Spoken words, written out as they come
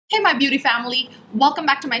Hey my beauty family, welcome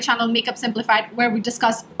back to my channel Makeup Simplified, where we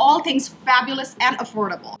discuss all things fabulous and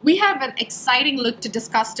affordable. We have an exciting look to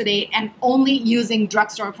discuss today and only using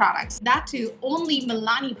drugstore products. That too, only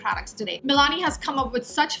Milani products today. Milani has come up with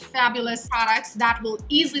such fabulous products that will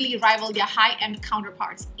easily rival their high-end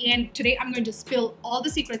counterparts. And today I'm going to spill all the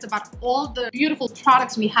secrets about all the beautiful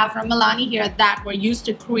products we have from Milani here that were used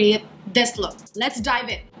to create this look. Let's dive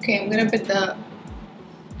in. Okay, I'm gonna put the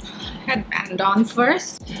headband on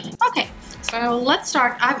first. Okay, so let's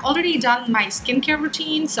start. I've already done my skincare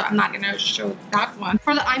routine, so I'm not gonna show that one.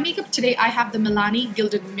 For the eye makeup today, I have the Milani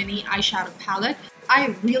Gilded Mini Eyeshadow Palette.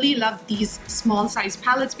 I really love these small size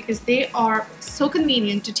palettes because they are so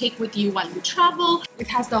convenient to take with you while you travel. It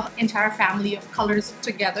has the entire family of colors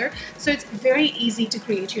together, so it's very easy to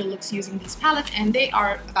create your looks using these palettes, and they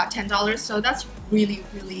are about $10, so that's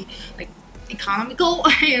really like economical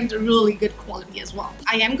and really good quality as well.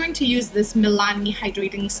 I am going to use this Milani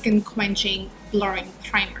Hydrating Skin Quenching Blurring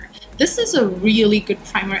Primer. This is a really good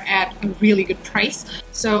primer at a really good price.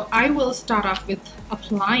 So I will start off with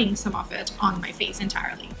applying some of it on my face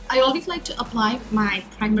entirely. I always like to apply my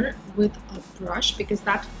primer with a brush because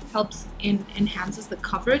that helps and enhances the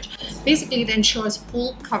coverage. Basically, it ensures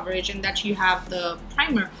full coverage and that you have the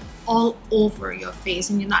primer all over your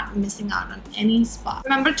face and you're not missing out on any spot.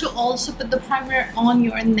 Remember to also put the primer on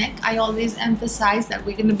your neck. I always emphasize that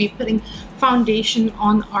we're going to be putting foundation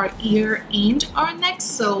on our ear and our neck,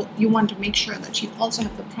 so you want to make sure that you also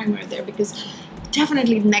have the primer there, because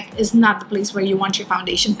definitely neck is not the place where you want your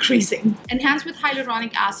foundation creasing. Enhance with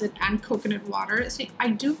hyaluronic acid and coconut water. So I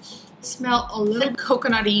do smell a little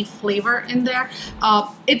coconutty flavor in there.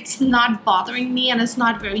 It's not bothering me and it's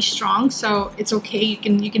not very strong, so it's okay. You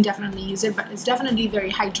can definitely use it, but it's definitely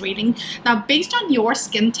very hydrating. Now, based on your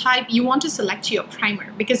skin type, you want to select your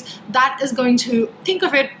primer because that is going to, think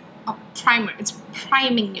of it, a primer. It's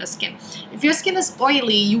priming your skin. If your skin is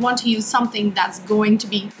oily, you want to use something that's going to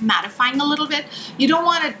be mattifying a little bit. You don't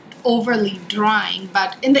want it overly drying,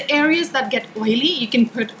 but in the areas that get oily, you can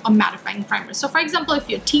put a mattifying primer. So for example, if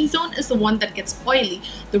your T-zone is the one that gets oily,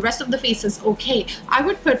 the rest of the face is okay, I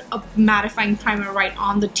would put a mattifying primer right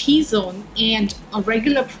on the T-zone and a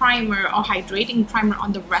regular primer or hydrating primer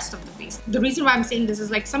on the rest of the face. The reason why I'm saying this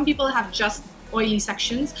is, like, some people have just oily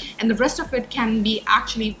sections and the rest of it can be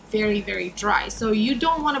actually very dry, so you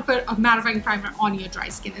don't want to put a mattifying primer on your dry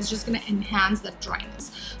skin. It's just going to enhance that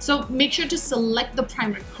dryness. So make sure to select the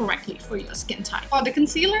primer correctly for your skin type. For the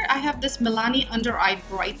concealer, I have this Milani Under Eye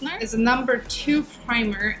Brightener. It's a number 2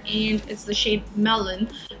 primer and it's the shade Melon.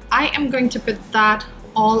 I am going to put that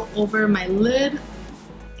all over my lid,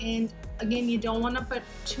 and again, you don't want to put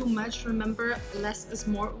too much. Remember, less is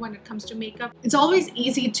more when it comes to makeup. It's always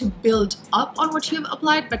easy to build up on what you have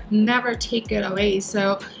applied, but never take it away.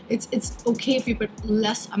 So it's okay if you put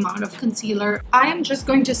less amount of concealer. I am just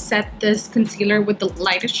going to set this concealer with the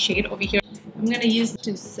lightest shade over here. I'm going to use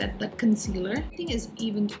to set that concealer. Everything is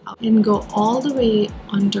evened out and go all the way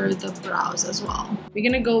under the brows as well. We're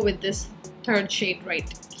going to go with this 3rd shade right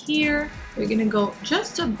here. We're going to go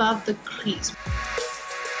just above the crease.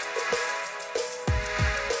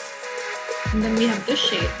 And then we have this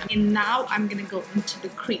shade, and now I'm gonna go into the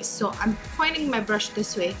crease. So I'm pointing my brush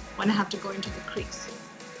this way when I have to go into the crease.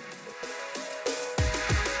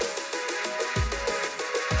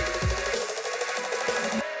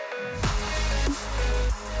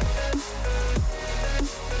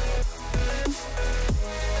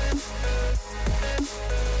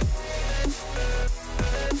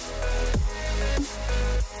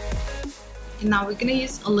 And now we're gonna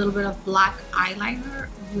use a little bit of black eyeliner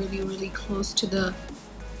really close to the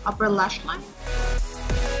upper lash line.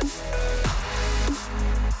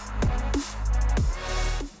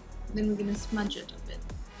 Then we're gonna smudge it a bit.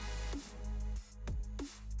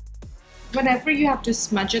 Whenever you have to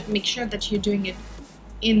smudge it, make sure that you're doing it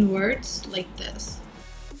inwards like this.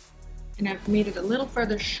 And I've made it a little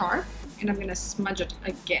further sharp, and I'm gonna smudge it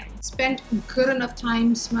again. Spend good enough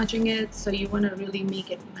time smudging it, so you wanna really make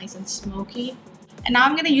it nice and smoky. And now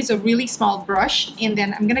I'm gonna use a really small brush, and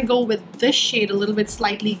then I'm gonna go with this shade, a little bit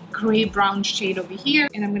slightly gray brown shade over here,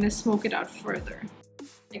 and I'm gonna smoke it out further.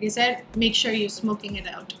 Like I said, make sure you're smoking it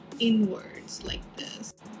out inwards like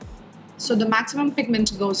this. So the maximum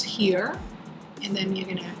pigment goes here, and then you're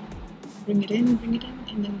gonna bring it in,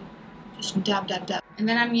 and then just dab. And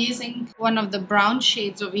then I'm using one of the brown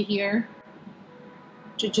shades over here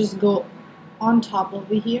to just go on top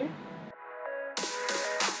over here.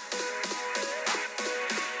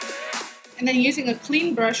 And then using a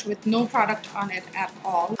clean brush with no product on it at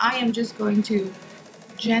all, I am just going to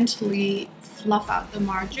gently fluff out the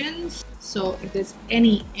margins So if there's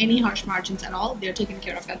any harsh margins at all, they're taken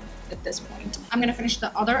care of at this point. I'm gonna finish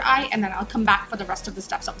the other eye and then I'll come back for the rest of the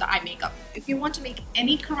steps of the eye makeup. If you want to make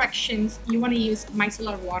any corrections, you want to use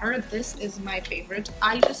micellar water. This is my favorite.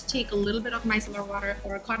 I just take a little bit of micellar water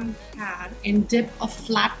or a cotton pad and dip a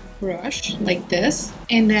flat brush like this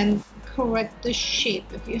and then correct the shape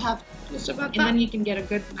if you have just about that. And then you can get a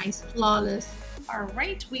good, nice, flawless. All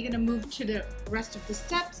right, we're gonna move to the rest of the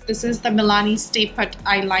steps. This is the Milani Stay Put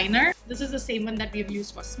eyeliner. This is the same one that we've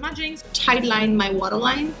used for smudging. Tightline my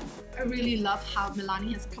waterline. I really love how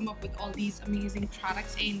Milani has come up with all these amazing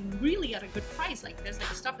products and really at a good price like this. Like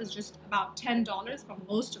the stuff is just about $10 for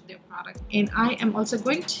most of their products. And I am also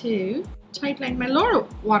going to tightline my lower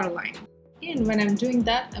waterline. And when I'm doing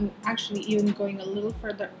that, I'm actually even going a little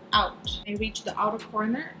further out. I reach the outer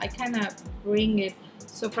corner, I kind of bring it.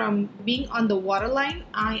 So from being on the waterline,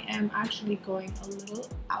 I am actually going a little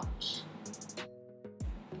out.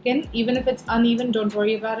 Again, even if it's uneven, don't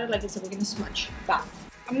worry about it. Like I said, we're going to smudge back.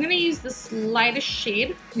 I'm going to use the slightest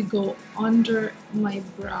shade to go under my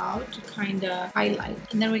brow to kind of highlight.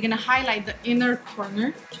 And then we're going to highlight the inner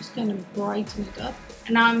corner, just kind of brighten it up.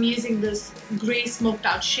 And now I'm using this gray smoked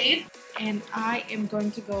out shade. And I am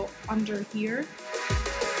going to go under here.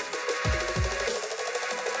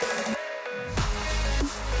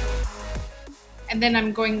 And then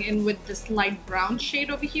I'm going in with this light brown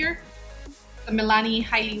shade over here. The Milani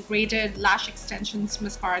Highly Rated Lash Extensions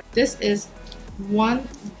Mascara. This is one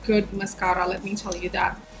good mascara, let me tell you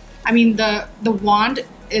that. I mean, the wand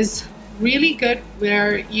is really good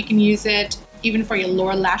where you can use it even for your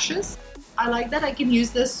lower lashes. I like that I can use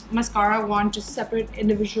this mascara wand to separate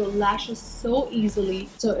individual lashes so easily,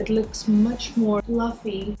 so it looks much more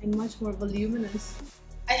fluffy and much more voluminous.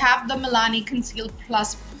 I have the Milani Conceal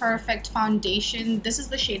Plus Perfect Foundation. This is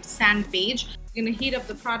the shade Sand Beige. We're gonna heat up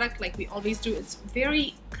the product like we always do. It's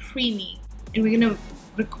very creamy and we're gonna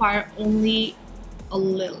require only a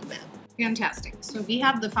little bit. Fantastic. So we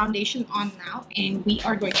have the foundation on now and we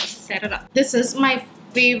are going to set it up. This is my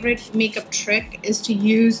favorite makeup trick, is to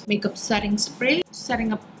use makeup setting spray,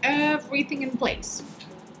 setting up everything in place.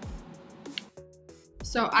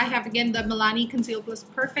 So I have again the Milani Conceal Plus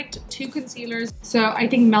Perfect 2 concealers. So I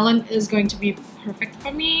think Melon is going to be perfect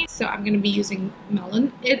for me. So I'm going to be using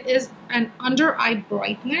Melon. It is an under eye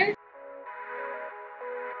brightener.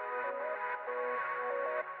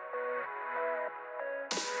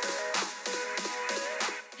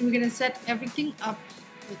 And we're going to set everything up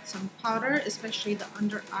with some powder, especially the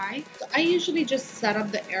under eye. So I usually just set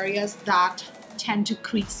up the areas that tend to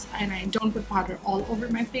crease and I don't put powder all over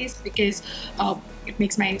my face because it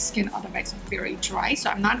makes my skin otherwise very dry. So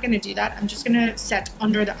I'm not going to do that. I'm just going to set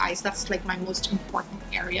under the eyes. That's like my most important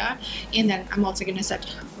area. And then I'm also going to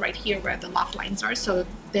set right here where the laugh lines are, so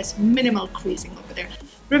there's minimal creasing over there.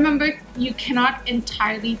 Remember, you cannot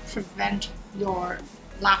entirely prevent your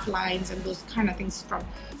laugh lines and those kind of things from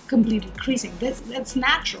completely creasing. That's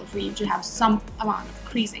natural for you to have some amount of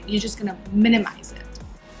creasing. You're just gonna minimize it.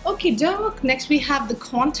 Okay, doc. Next we have the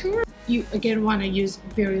contour. You again want to use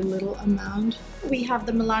very little amount. We have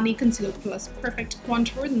the Milani Conceal Plus Perfect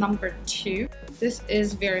Contour number 2. This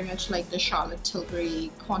is very much like the Charlotte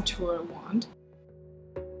Tilbury contour wand.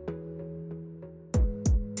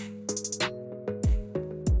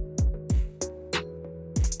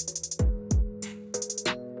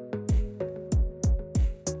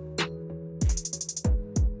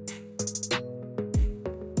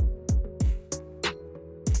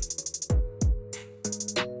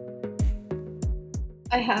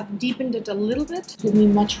 I have deepened it a little bit to give me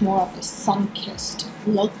much more of the sun-kissed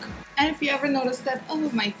look. And if you ever notice that, oh,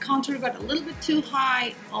 my contour got a little bit too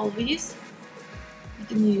high, always, you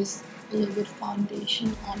can use a little bit of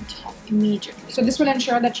foundation on top immediately. So this will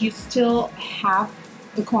ensure that you still have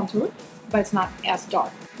the contour, but it's not as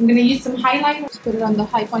dark. I'm going to use some highlight, put it on the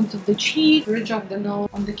high point of the cheek, ridge of the nose,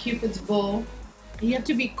 on the cupid's bow. You have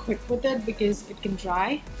to be quick with it because it can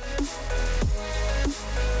dry.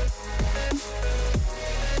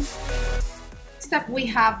 Next up we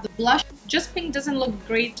have the blush. Just pink doesn't look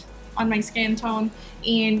great on my skin tone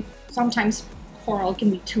and sometimes coral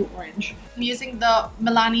can be too orange. I'm using the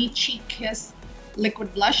Milani Cheek Kiss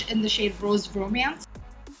liquid blush in the shade Rose Romance.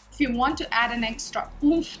 If you want to add an extra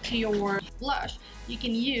oomph to your blush, you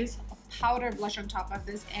can use a powder blush on top of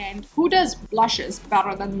this. And who does blushes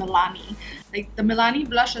better than Milani? Like the Milani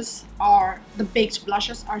blushes are, the baked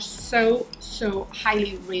blushes are so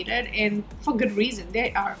highly rated and for good reason.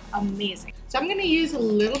 They are amazing. So I'm going to use a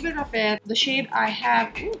little bit of it. The shade I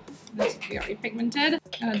have, ooh, that's very pigmented.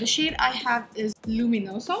 The shade I have is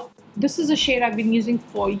Luminoso. This is a shade I've been using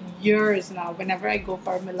for years now. Whenever I go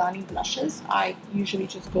for Milani blushes, I usually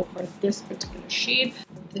just go for this particular shade.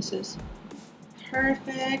 This is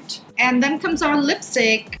perfect. And then comes our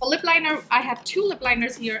lipstick. For lip liner, I have two lip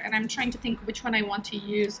liners here and I'm trying to think which one I want to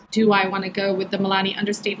use. Do I want to go with the Milani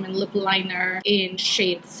Understatement lip liner in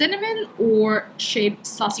shade Cinnamon or shade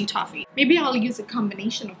Saucy Toffee? Maybe I'll use a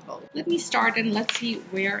combination of both. Let me start and let's see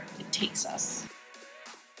where it takes us.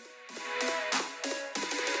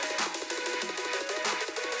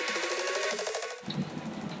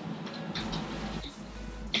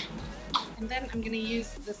 And then I'm going to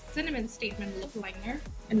use the Cinnamon Statement lip liner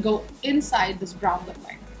and go inside this brown lip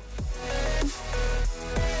liner.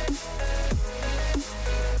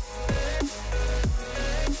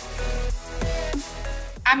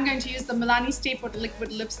 I'm going to use the Milani Stay Put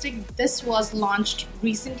liquid lipstick. This was launched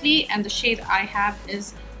recently and the shade I have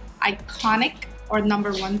is Iconic or number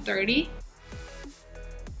 130.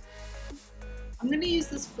 I'm going to use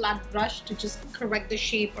this flat brush to just correct the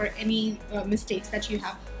shape or any mistakes that you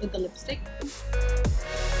have with the lipstick.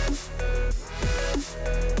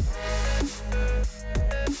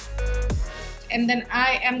 And then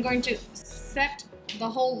I am going to set the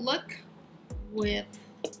whole look with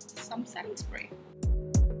some setting spray.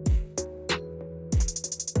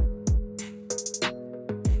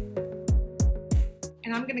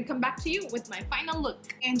 And I'm gonna come back to you with my final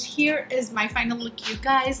look. And here is my final look, you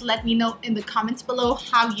guys. Let me know in the comments below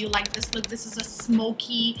how you like this look. This is a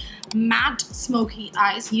smoky, matte smoky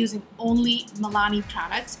eyes using only Milani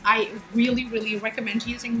products. I really recommend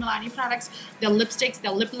using Milani products. Their lipsticks,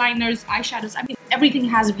 their lip liners, eyeshadows. I mean, everything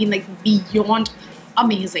has been like beyond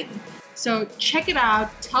amazing. So check it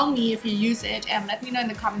out, tell me if you use it, and let me know in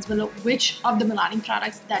the comments below which of the Milani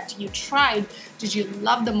products that you tried did you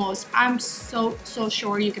love the most. I'm so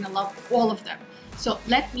sure you're gonna love all of them. So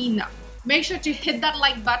let me know. Make sure to hit that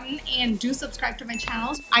like button and do subscribe to my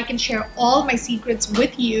channel. I can share all my secrets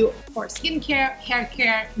with you for skincare, hair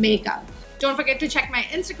care, makeup. Don't forget to check my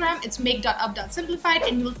Instagram. It's make.up.simplified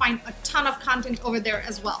and you will find a ton of content over there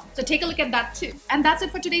as well. So take a look at that too. And that's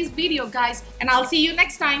it for today's video, guys. And I'll see you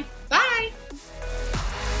next time. Bye!